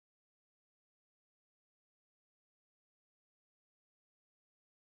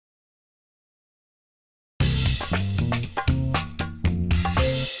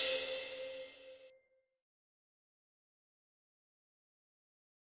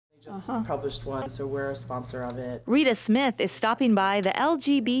Just published one, so we're a sponsor of it. Rita Smith is stopping by the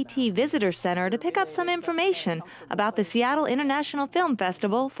LGBT Visitors Center to pick up some information about the Seattle International Film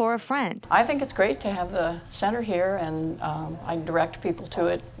Festival for a friend. I think it's great to have the center here, and I direct people to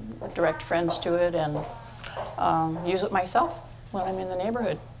it, direct friends to it, and use it myself when I'm in the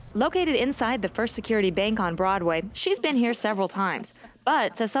neighborhood. Located inside the First Security Bank on Broadway, she's been here several times,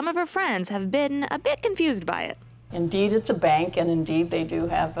 but says some of her friends have been a bit confused by it. Indeed, it's a bank, and indeed, they do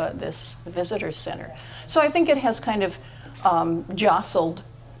have this visitors center. So I think it has kind of jostled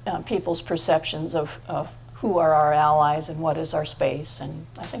people's perceptions of who are our allies and what is our space, and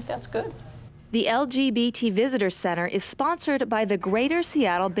I think that's good. The LGBT Visitors Center is sponsored by the Greater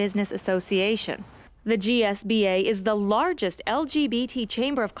Seattle Business Association. The GSBA is the largest LGBT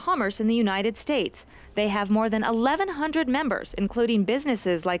chamber of commerce in the United States. They have more than 1,100 members, including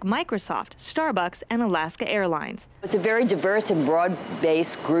businesses like Microsoft, Starbucks, and Alaska Airlines. It's a very diverse and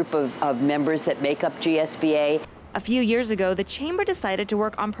broad-based group of members that make up GSBA. A few years ago, the chamber decided to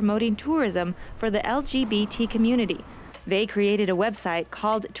work on promoting tourism for the LGBT community. They created a website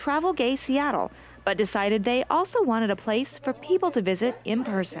called Travel Gay Seattle, but decided they also wanted a place for people to visit in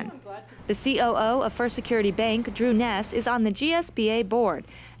person. The COO of First Security Bank, Drew Ness, is on the GSBA board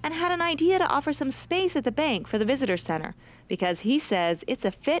and had an idea to offer some space at the bank for the visitor center because he says it's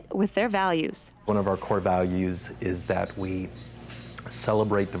a fit with their values. One of our core values is that we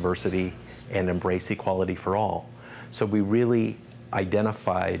celebrate diversity and embrace equality for all. So we really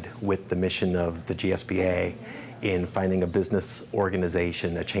identified with the mission of the GSBA in finding a business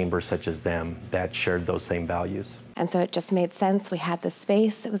organization, a chamber such as them, that shared those same values. And so it just made sense. We had the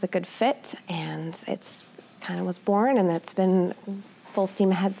space, it was a good fit, and it's kind of was born, and it's been full steam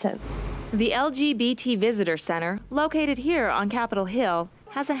ahead since. The LGBT Visitors Center, located here on Capitol Hill,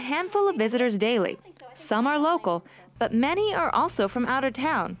 has a handful of visitors daily. Some are local, but many are also from out of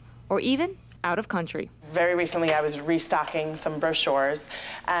town, or even out of country. Very recently, I was restocking some brochures,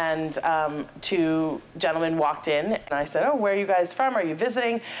 and two gentlemen walked in, and I said, "Oh, where are you guys from? Are you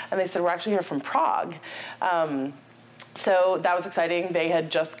visiting?" And they said, "We're actually here from Prague." So that was exciting. They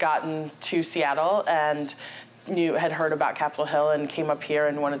had just gotten to Seattle and had heard about Capitol Hill and came up here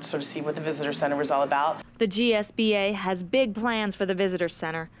and wanted to sort of see what the Visitor Center was all about. The GSBA has big plans for the Visitor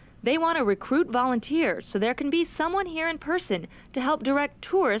Center. They want to recruit volunteers so there can be someone here in person to help direct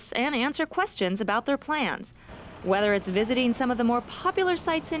tourists and answer questions about their plans. Whether it's visiting some of the more popular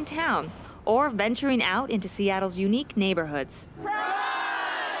sites in town or venturing out into Seattle's unique neighborhoods.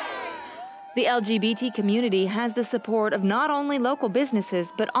 The LGBT community has the support of not only local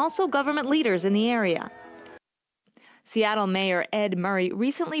businesses but also government leaders in the area. Seattle Mayor Ed Murray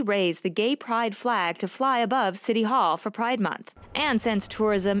recently raised the gay pride flag to fly above City Hall for Pride Month. And since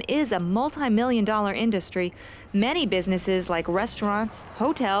tourism is a multi-million-dollar industry, many businesses like restaurants,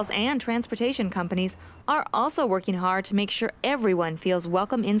 hotels, and transportation companies are also working hard to make sure everyone feels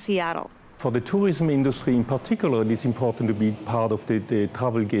welcome in Seattle. For the tourism industry in particular, it is important to be part of the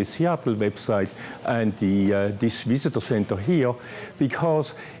Travel Gay Seattle website and this visitor center here,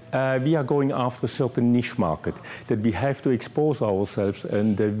 because we are going after a certain niche market that we have to expose ourselves,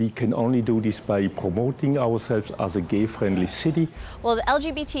 and we can only do this by promoting ourselves as a gay-friendly city. Well, the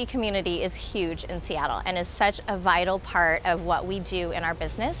LGBT community is huge in Seattle and is such a vital part of what we do in our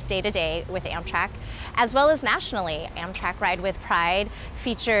business day to day with Amtrak, as well as nationally. Amtrak Ride with Pride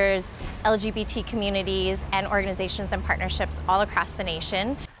features LGBT communities and organizations and partnerships all across the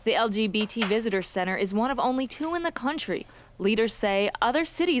nation. The LGBT Visitors Center is one of only 2 in the country. Leaders say other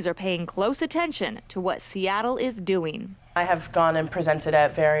cities are paying close attention to what Seattle is doing. I have gone and presented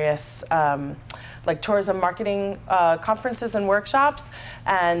at various like tourism marketing conferences and workshops,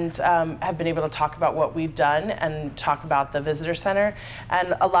 and have been able to talk about what we've done and talk about the visitor center.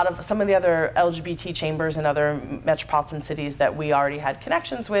 And some of the other LGBT chambers in other metropolitan cities that we already had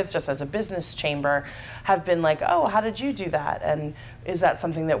connections with, just as a business chamber, have been like, "Oh, how did you do that? And is that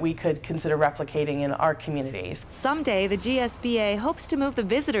something that we could consider replicating in our communities?" Someday, the GSBA hopes to move the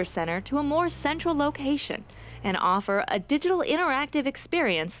visitor center to a more central location and offer a digital interactive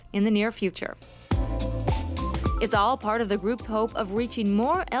experience in the near future. It's all part of the group's hope of reaching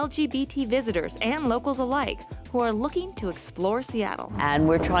more LGBT visitors and locals alike who are looking to explore Seattle. And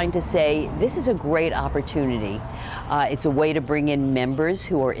we're trying to say this is a great opportunity. It's a way to bring in members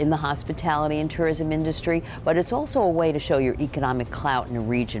who are in the hospitality and tourism industry, but it's also a way to show your economic clout in a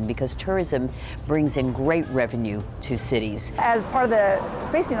region, because tourism brings in great revenue to cities. As part of the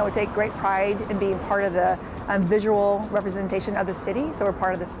space, we take great pride in being part of the visual representation of the city. So we're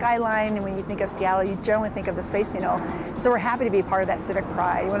part of the skyline, and when you think of Seattle, you generally think of the Space Needle. So we're happy to be part of that civic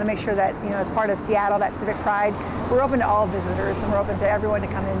pride. We want to make sure that, as part of Seattle, that civic pride, we're open to all visitors, and we're open to everyone to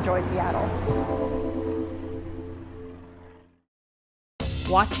come and enjoy Seattle.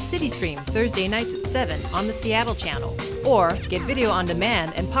 Watch CityStream Thursday nights at 7 on the Seattle Channel, or get video on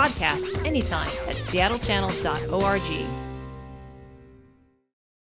demand and podcasts anytime at seattlechannel.org.